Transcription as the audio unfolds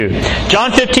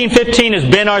John 15:15 has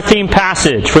been our theme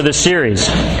passage for this series.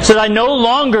 It says, I no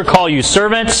longer call you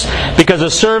servants, because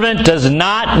a servant does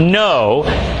not know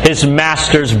his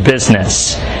master's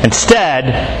business. Instead,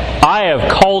 I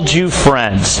have called you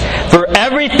friends. For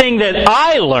everything that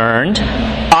I learned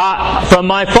from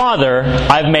my Father,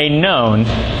 I've made known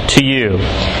to you.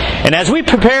 And as we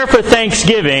prepare for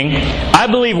Thanksgiving, I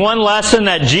believe one lesson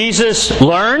that Jesus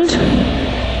learned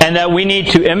and that we need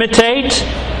to imitate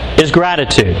is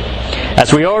gratitude.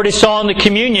 As we already saw in the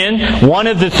communion, one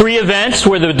of the three events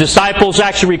where the disciples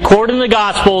actually record in the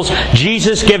Gospels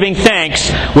Jesus giving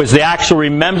thanks was the actual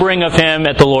remembering of Him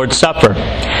at the Lord's Supper.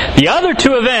 The other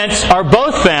two events are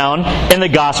both found in the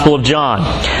Gospel of John.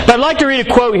 But I'd like to read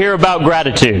a quote here about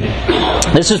gratitude.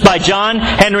 This is by John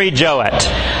Henry Jowett.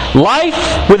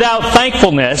 Life without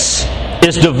thankfulness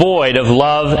is devoid of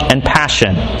love and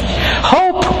passion.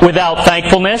 Hope without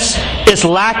thankfulness is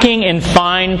lacking in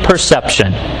fine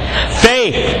perception.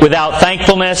 Faith without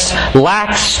thankfulness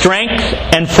lacks strength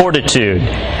and fortitude.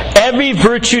 Every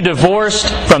virtue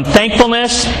divorced from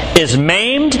thankfulness is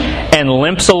maimed and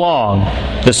limps along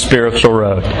the spiritual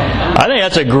road. I think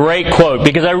that's a great quote,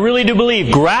 because I really do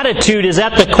believe gratitude is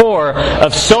at the core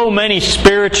of so many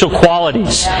spiritual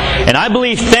qualities. And I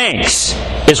believe thanks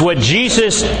is what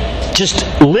Jesus just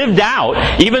lived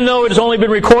out. Even though it has only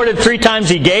been recorded 3 times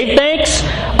He gave thanks,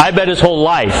 I bet His whole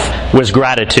life was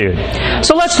gratitude.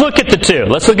 So let's look at the two.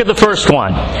 Let's look at the first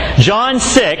one. John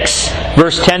 6,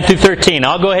 verse 10 through 13.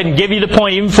 I'll go ahead and give you the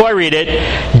point even before I read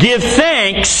it. Give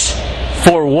thanks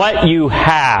for what you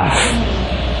have,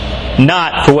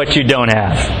 not for what you don't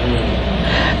have.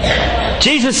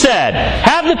 Jesus said,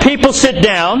 have the people sit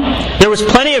down. There was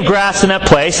plenty of grass in that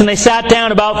place, and they sat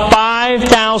down. About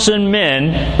 5,000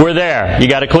 men were there. You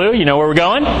got a clue? You know where we're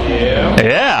going?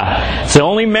 Yeah. It's the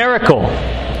only miracle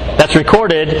that's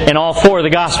recorded in all 4 of the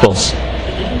Gospels,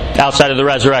 outside of the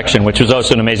resurrection, which was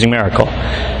also an amazing miracle.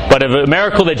 But of a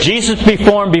miracle that Jesus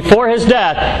performed before His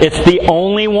death, it's the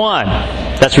only one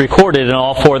that's recorded in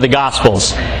all 4 of the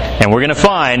Gospels. And we're going to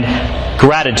find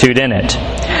gratitude in it.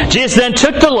 Jesus then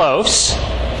took the loaves,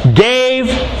 gave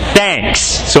thanks.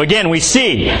 So again, we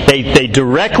see they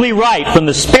directly write from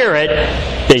the Spirit.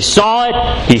 They saw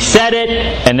it, He said it,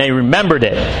 and they remembered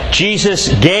it. Jesus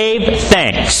gave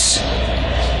thanks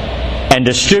and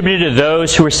distributed to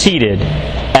those who were seated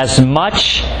as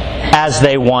much as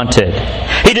they wanted.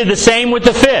 He did the same with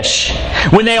the fish.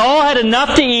 When they all had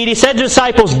enough to eat, He said to the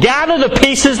disciples, gather the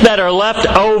pieces that are left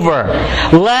over.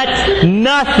 Let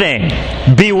nothing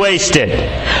be wasted.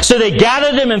 So they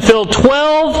gathered them and filled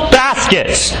 12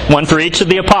 baskets, one for each of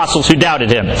the apostles who doubted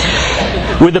Him,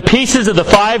 with the pieces of the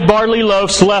 5 barley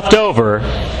loaves left over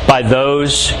by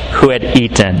those who had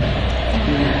eaten.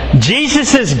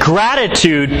 Jesus'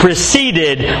 gratitude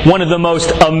preceded one of the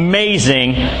most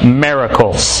amazing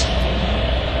miracles.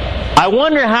 I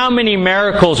wonder how many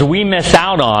miracles we miss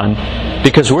out on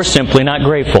because we're simply not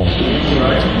grateful.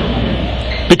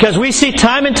 Because we see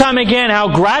time and time again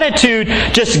how gratitude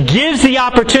just gives the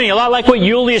opportunity, a lot like what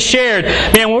Yulia shared.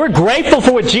 Man, when we're grateful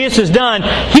for what Jesus has done,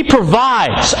 He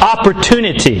provides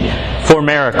opportunity for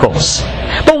miracles.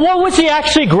 But what was He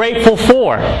actually grateful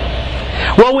for?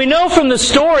 Well, we know from the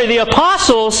story, the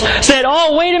apostles said,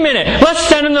 oh, wait a minute, let's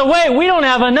send them away. We don't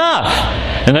have enough.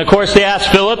 And then, of course, they asked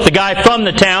Philip, the guy from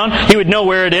the town. He would know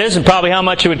where it is and probably how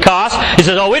much it would cost. He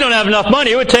says, oh, we don't have enough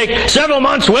money. It would take several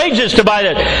months' wages to buy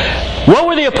that. What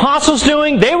were the apostles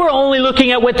doing? They were only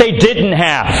looking at what they didn't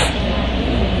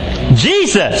have.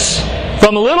 Jesus,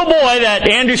 from a little boy that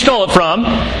Andrew stole it from,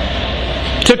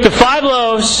 took the 5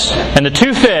 loaves and the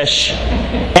 2 fish,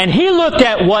 and He looked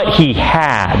at what He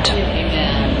had.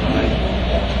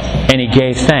 And He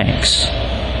gave thanks.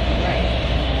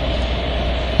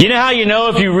 You know how you know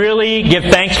if you really give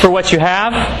thanks for what you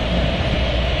have?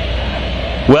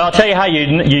 Well, I'll tell you how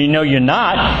you know you're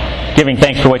not giving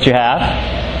thanks for what you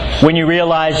have. When you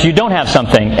realize you don't have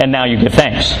something and now you give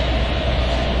thanks.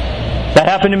 That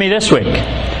happened to me this week.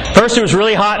 First, it was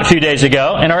really hot a few days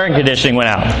ago and our air conditioning went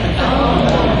out.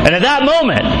 And at that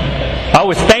moment, I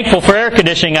was thankful for air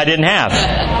conditioning I didn't have.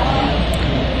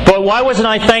 But why wasn't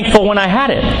I thankful when I had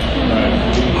it?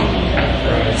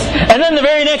 And then the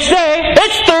very next day,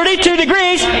 it's 32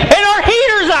 degrees and our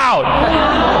heater's out.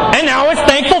 And now I was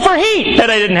thankful for heat that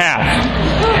I didn't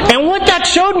have. And what that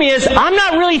showed me is I'm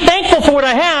not really thankful for what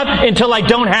I have until I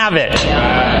don't have it.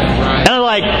 And I'm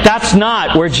like, that's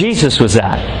not where Jesus was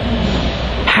at.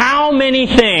 How many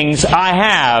things I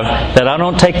have that I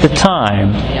don't take the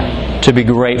time to be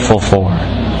grateful for?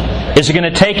 Is it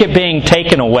going to take it being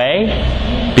taken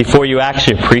away before you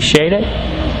actually appreciate it?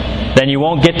 Then you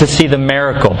won't get to see the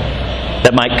miracle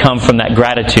that might come from that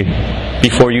gratitude.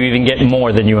 before you even get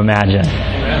more than you imagine.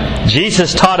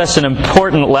 Jesus taught us an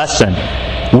important lesson.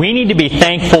 We need to be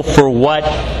thankful for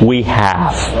what we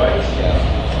have,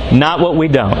 not what we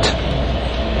don't.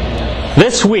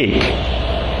 This week,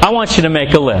 I want you to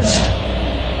make a list.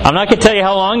 I'm not going to tell you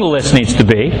how long the list needs to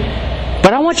be,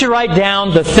 but I want you to write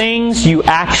down the things you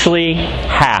actually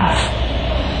have.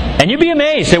 And you'll be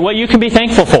amazed at what you can be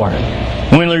thankful for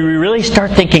when we really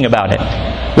start thinking about it.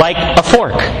 Like a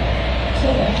fork.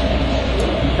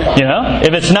 You know,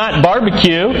 if it's not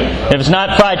barbecue, if it's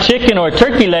not fried chicken or a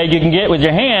turkey leg you can get with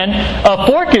your hand, a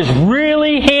fork is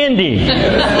really handy.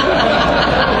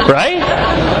 Right?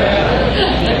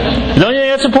 Don't you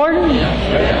think that's important?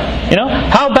 You know,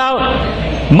 how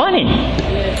about money?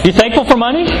 You thankful for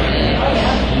money?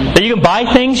 That you can buy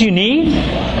things you need?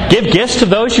 Give gifts to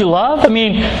those you love? I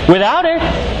mean, without it,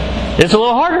 it's a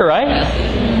little harder, right?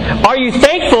 Are you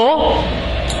thankful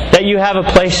that you have a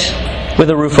place with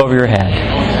a roof over your head?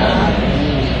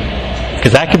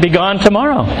 Because that could be gone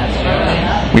tomorrow.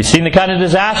 We've seen the kind of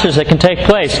disasters that can take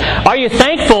place. Are you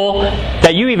thankful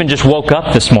that you even just woke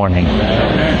up this morning?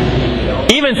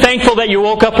 Even thankful that you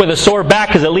woke up with a sore back,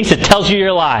 because at least it tells you you're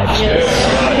alive.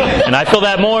 And I feel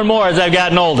that more and more as I've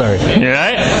gotten older.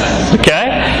 Right? Okay?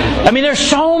 I mean, there's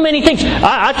so many things.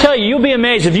 I tell you, you'll be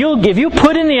amazed. If you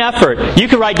put in the effort, you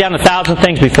can write down 1,000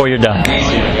 things before you're done.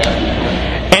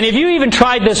 And if you even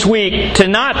tried this week to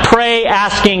not pray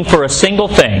asking for a single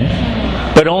thing,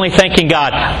 but only thanking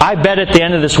God, I bet at the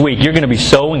end of this week you're going to be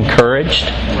so encouraged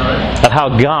of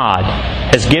how God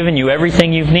has given you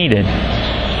everything you've needed.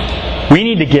 We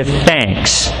need to give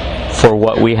thanks for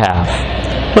what we have.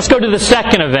 Let's go to the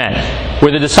second event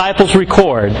where the disciples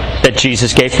record that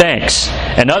Jesus gave thanks.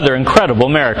 Another incredible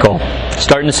miracle.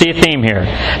 Starting to see a theme here.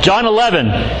 John 11,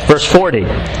 verse 40.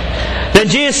 Then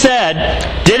Jesus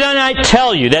said, "Did I not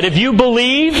tell you that if you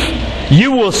believe,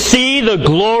 you will see the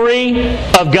glory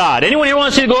of God?" Anyone here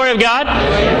want to see the glory of God?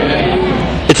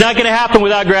 It's not going to happen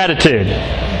without gratitude.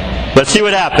 Let's see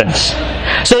what happens.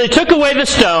 So they took away the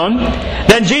stone.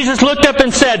 Then Jesus looked up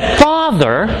and said,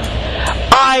 "Father,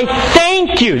 I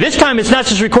thank you." This time it's not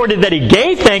just recorded that He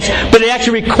gave thanks, but they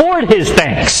actually record His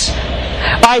thanks.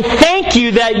 "I thank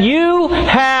you that you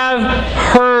have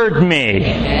heard me.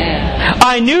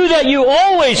 I knew that you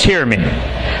always hear me.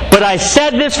 But I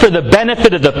said this for the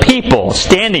benefit of the people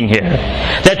standing here,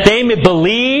 that they may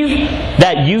believe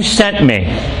that you sent me."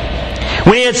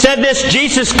 When He had said this,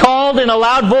 Jesus called in a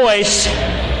loud voice,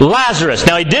 "Lazarus."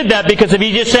 Now He did that because if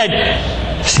He just said,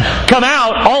 "Come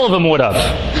out," all of them would have.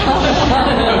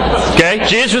 Okay?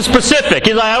 Jesus was specific.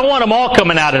 He's like, I don't want them all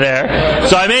coming out of there.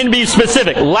 So I mean to be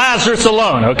specific. Lazarus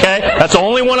alone, okay? That's the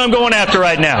only one I'm going after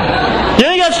right now. You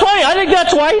think that's funny? I think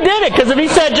that's why He did it. Because if He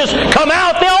said just come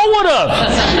out, they all would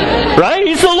have. Right?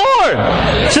 He's the Lord.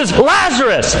 He says,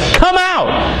 "Lazarus, come out."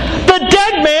 The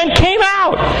dead man came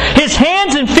out. His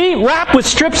hands and feet wrapped with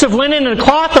strips of linen and a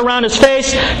cloth around his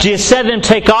face. Jesus said to them,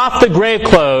 "Take off the grave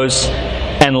clothes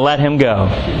and let him go."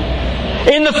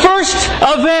 In the first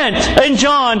event in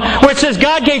John, where it says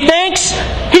God gave thanks,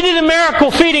 He did a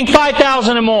miracle feeding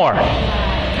 5,000 and more.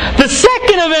 The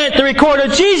second event, the record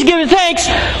of Jesus giving thanks,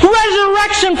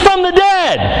 resurrection from the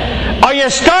dead. Are you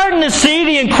starting to see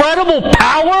the incredible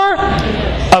power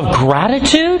of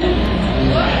gratitude?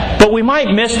 But we might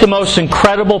miss the most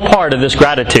incredible part of this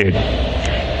gratitude.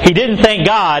 He didn't thank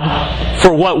God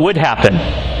for what would happen.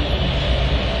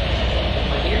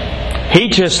 He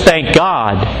just thanked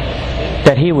God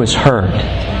that he was heard.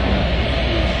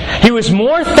 He was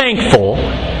more thankful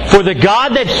for the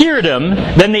God that heard him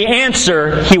than the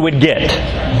answer he would get.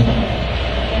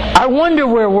 I wonder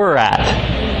where we're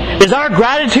at. Is our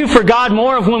gratitude for God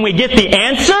more of when we get the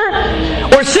answer,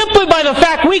 or simply by the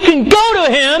fact we can go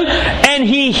to Him and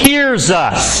He hears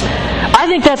us? I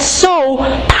think that's so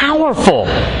powerful.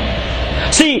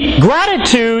 See,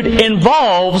 gratitude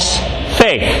involves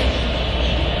faith.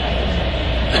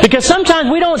 Because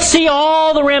sometimes we don't see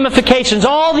all the ramifications,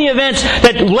 all the events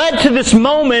that led to this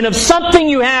moment of something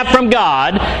you have from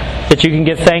God that you can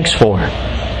give thanks for.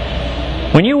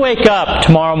 When you wake up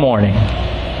tomorrow morning,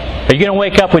 are you going to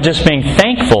wake up with just being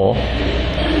thankful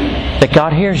that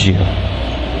God hears you?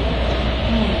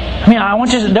 I mean, I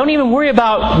want you to don't even worry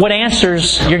about what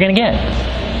answers you're going to get.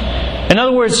 In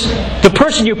other words, the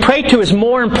person you pray to is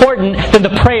more important than the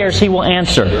prayers He will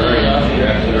answer.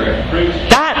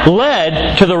 That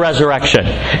led to the resurrection.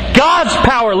 God's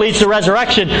power leads to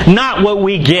resurrection, not what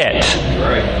we get.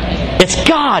 It's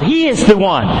God. He is the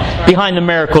one behind the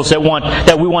miracles that we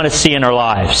want to see in our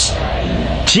lives.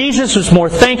 Jesus was more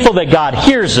thankful that God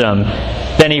hears Him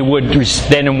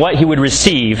than what he would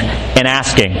receive in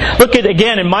asking. Look at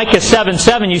again in Micah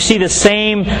 7:7, you see the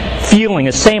same feeling,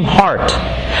 the same heart.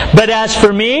 But as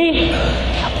for me,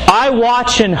 I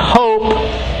watch and hope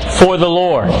for the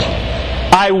Lord.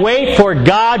 I wait for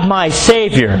God my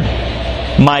Savior.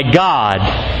 My God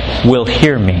will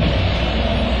hear me.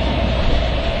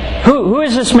 Who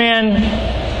is this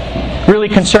man really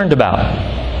concerned about?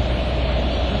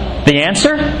 The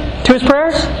answer to his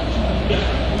prayers?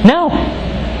 No.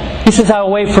 He says, I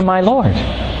will wait for my Lord,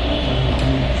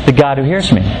 the God who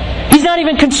hears me. He's not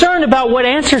even concerned about what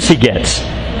answers he gets.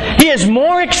 He is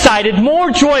more excited,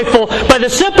 more joyful by the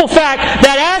simple fact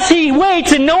that as he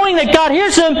waits and knowing that God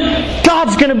hears him,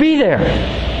 God's going to be there.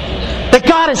 That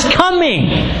God is coming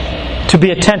to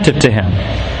be attentive to him.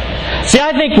 See,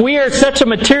 I think we are such a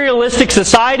materialistic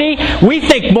society, we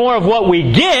think more of what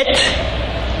we get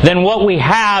than what we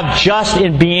have just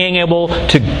in being able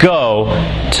to go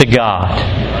to God.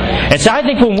 And so I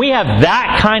think when we have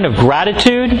that kind of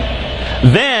gratitude,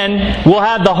 then we'll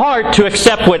have the heart to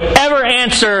accept whatever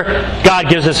answer God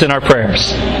gives us in our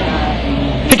prayers.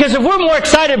 Because if we're more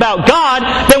excited about God,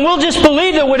 then we'll just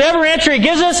believe that whatever answer He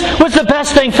gives us was the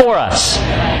best thing for us.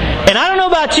 And I don't know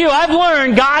about you, I've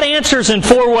learned God answers in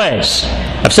 4 ways.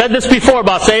 I've said this before,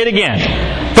 but I'll say it again.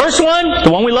 First one,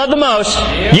 the one we love the most,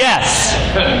 yes.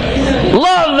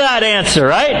 Love that answer,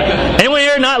 right? Anyone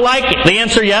here not like the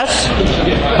answer yes?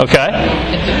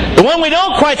 Okay. The one we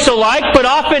don't quite so like, but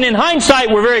often in hindsight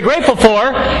we're very grateful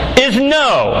for, is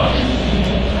no.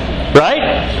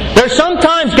 Right? There's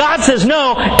sometimes God says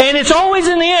no, and it's always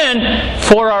in the end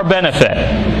for our benefit.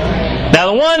 Now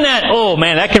the one that, oh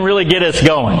man, that can really get us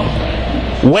going.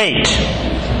 Wait.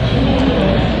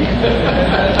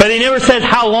 But He never says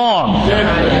how long. You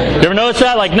ever notice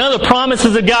that? Like none of the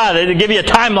promises of God, they give you a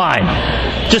timeline.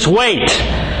 Just wait.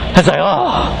 It's like,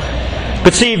 oh.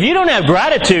 But see, if you don't have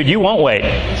gratitude, you won't wait.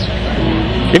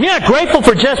 If you're not grateful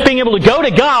for just being able to go to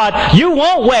God, you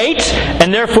won't wait,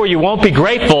 and therefore you won't be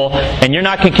grateful, and you're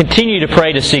not going to continue to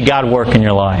pray to see God work in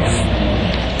your life.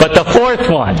 But the fourth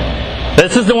one,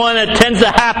 this is the one that tends to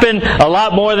happen a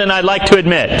lot more than I'd like to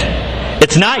admit.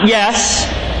 It's not yes,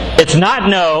 it's not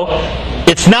no,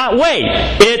 it's not wait,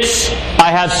 it's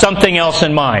I have something else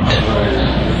in mind.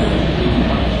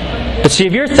 But see,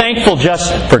 if you're thankful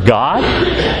just for God,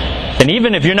 and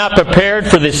even if you're not prepared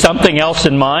for this something else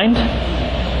in mind,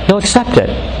 you'll accept it.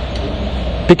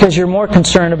 Because you're more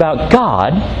concerned about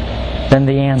God than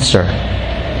the answer.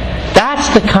 That's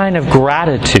the kind of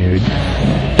gratitude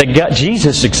that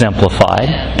Jesus exemplified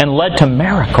and led to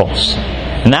miracles.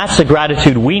 And that's the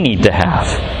gratitude we need to have.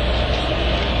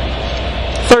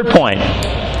 Third point,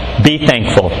 be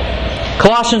thankful.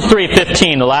 Colossians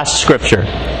 3:15, the last scripture.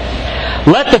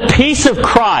 Let the peace of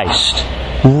Christ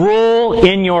rule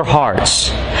in your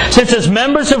hearts. Since as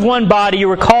members of one body you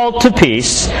were called to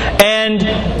peace, and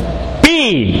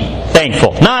be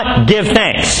thankful. Not give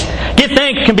thanks. Give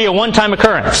thanks can be a one-time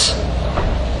occurrence.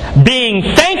 Being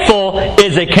thankful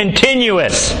is a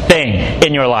continuous thing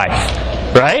in your life.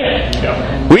 Right?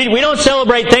 Yeah. We don't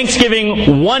celebrate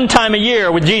Thanksgiving one time a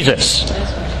year with Jesus.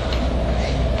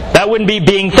 That wouldn't be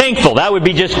being thankful. That would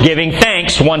be just giving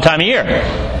thanks one time a year.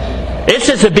 It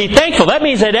says to be thankful. That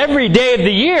means that every day of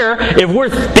the year, if we're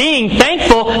being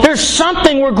thankful, there's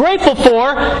something we're grateful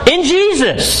for in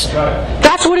Jesus.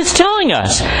 That's what it's telling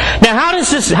us. Now,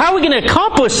 how are we going to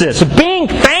accomplish this? Being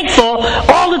thankful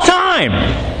all the time.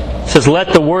 It says,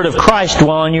 let the word of Christ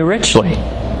dwell in you richly,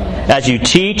 as you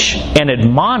teach and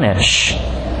admonish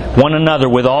one another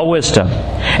with all wisdom,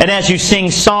 and as you sing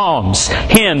psalms,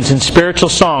 hymns, and spiritual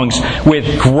songs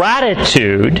with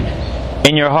gratitude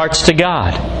in your hearts to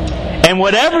God. And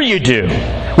whatever you do,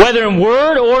 whether in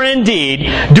word or in deed,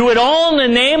 do it all in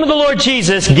the name of the Lord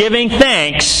Jesus, giving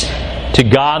thanks to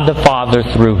God the Father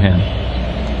through Him.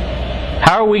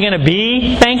 How are we going to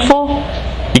be thankful?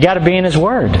 You got to be in His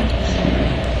Word.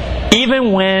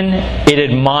 Even when it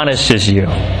admonishes you.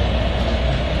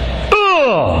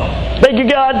 Oh, thank you,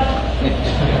 God.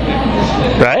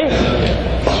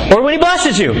 Right? Or when He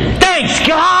blesses you. Thanks,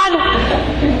 God!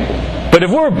 But if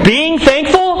we're being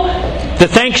thankful, the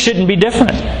thanks shouldn't be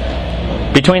different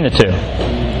between the two.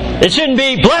 It shouldn't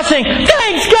be blessing,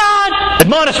 thanks God!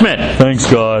 Admonishment, thanks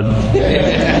God.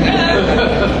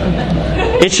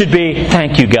 It should be,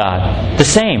 thank you God. The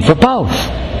same for both.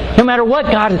 No matter what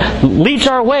God leads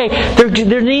our way,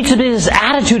 there needs to be this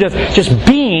attitude of just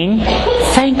being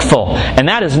thankful. And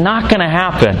that is not going to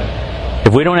happen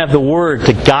if we don't have the Word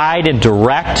to guide and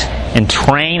direct and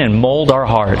train and mold our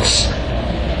hearts.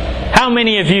 How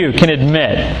many of you can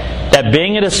admit that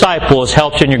being a disciple has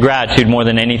helped you in your gratitude more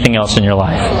than anything else in your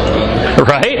life?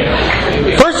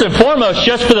 Right? First first and foremost,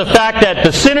 just for the fact that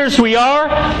the sinners we are,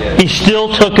 He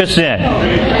still took us in.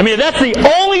 I mean, if that's the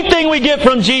only thing we get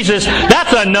from Jesus,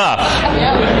 that's enough.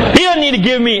 He doesn't need to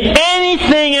give me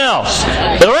anything else.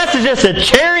 The rest is just a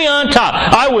cherry on top.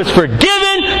 I was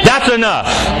forgiven, that's enough.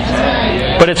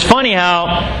 But it's funny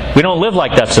how we don't live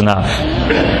like that's enough.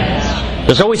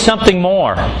 There's always something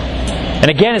more. And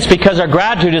again, it's because our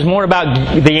gratitude is more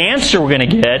about the answer we're going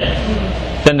to get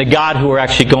than the God who we're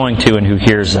actually going to and who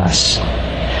hears us.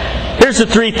 Here's the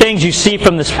three things you see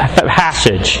from this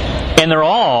passage, and they're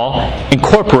all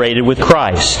incorporated with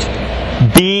Christ.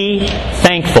 Be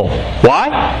thankful.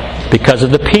 Why? Because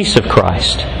of the peace of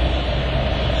Christ.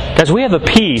 Because we have a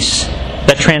peace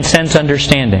that transcends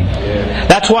understanding.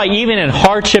 That's why even in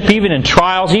hardship, even in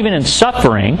trials, even in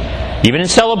suffering, even in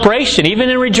celebration, even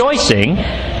in rejoicing,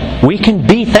 we can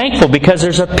be thankful because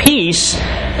there's a peace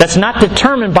that's not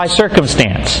determined by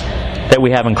circumstance that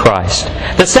we have in Christ.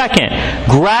 The second,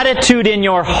 gratitude in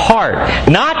your heart,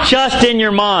 not just in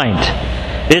your mind.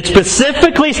 It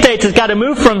specifically states it's got to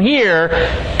move from here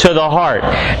to the heart.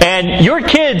 And your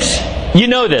kids, you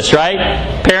know this, right?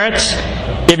 Parents,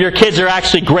 if your kids are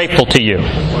actually grateful to you,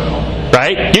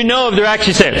 right? You know if they're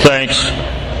actually saying, thanks,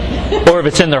 or if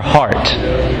it's in their heart.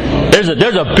 There's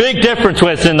a big difference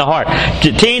when it's in the heart.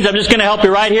 Teens, I'm just going to help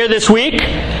you right here this week.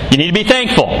 You need to be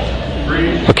thankful.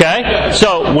 Okay?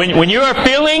 So, when you are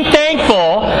feeling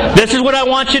thankful, this is what I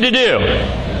want you to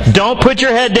do. Don't put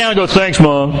your head down and go, thanks,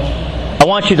 Mom. I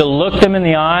want you to look them in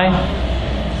the eye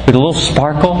with a little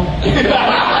sparkle.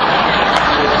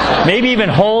 Maybe even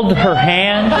hold her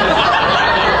hand.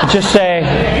 And just say,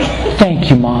 thank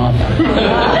you, Mom.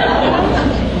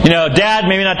 You know, Dad,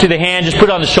 maybe not do the hand, just put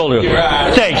it on the shoulder.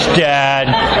 Thanks, Dad.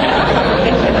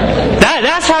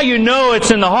 That's how you know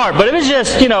it's in the heart. But if it's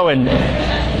just, and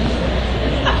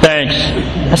thanks,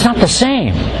 that's not the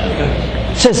same.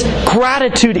 It says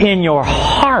gratitude in your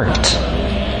heart.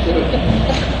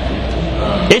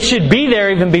 It should be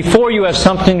there even before you have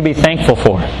something to be thankful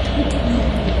for.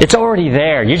 It's already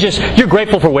there. You're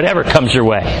grateful for whatever comes your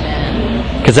way.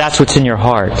 Because that's what's in your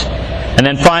heart. And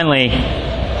then finally,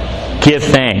 give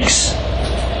thanks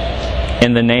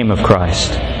in the name of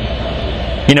Christ.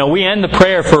 We end the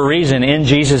prayer for a reason in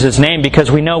Jesus' name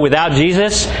because we know without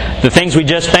Jesus, the things we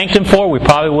just thanked Him for, we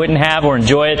probably wouldn't have or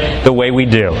enjoy it the way we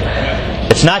do.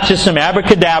 It's not just some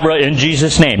abracadabra in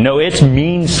Jesus' name. No, it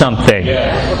means something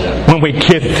when we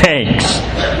give thanks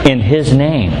in His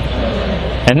name.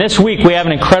 And this week we have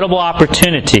an incredible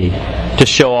opportunity to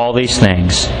show all these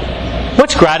things.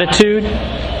 What's gratitude?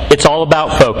 It's all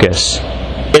about focus.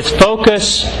 It's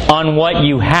focus on what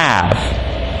you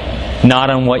have, not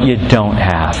on what you don't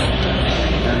have.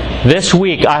 This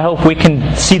week, I hope we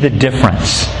can see the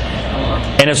difference.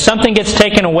 And if something gets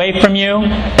taken away from you,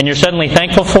 and you're suddenly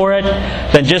thankful for it,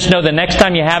 then just know the next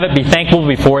time you have it, be thankful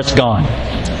before it's gone.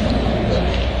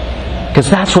 Because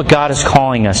that's what God is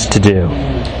calling us to do.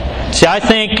 See, I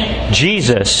think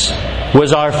Jesus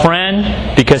was our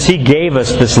friend because He gave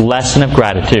us this lesson of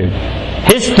gratitude.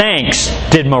 His thanks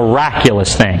did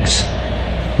miraculous things.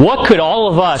 What could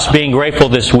all of us being grateful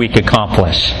this week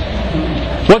accomplish?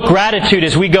 What gratitude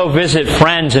as we go visit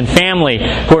friends and family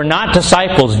who are not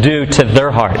disciples do to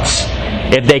their hearts?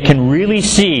 If they can really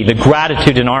see the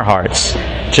gratitude in our hearts,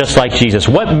 just like Jesus.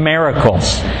 What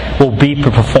miracles will be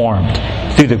performed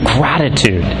through the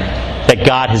gratitude that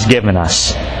God has given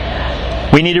us?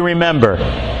 We need to remember,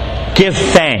 give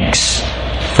thanks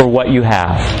for what you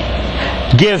have.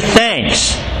 Give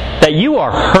thanks that you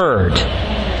are heard.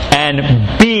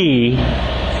 And be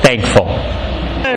thankful.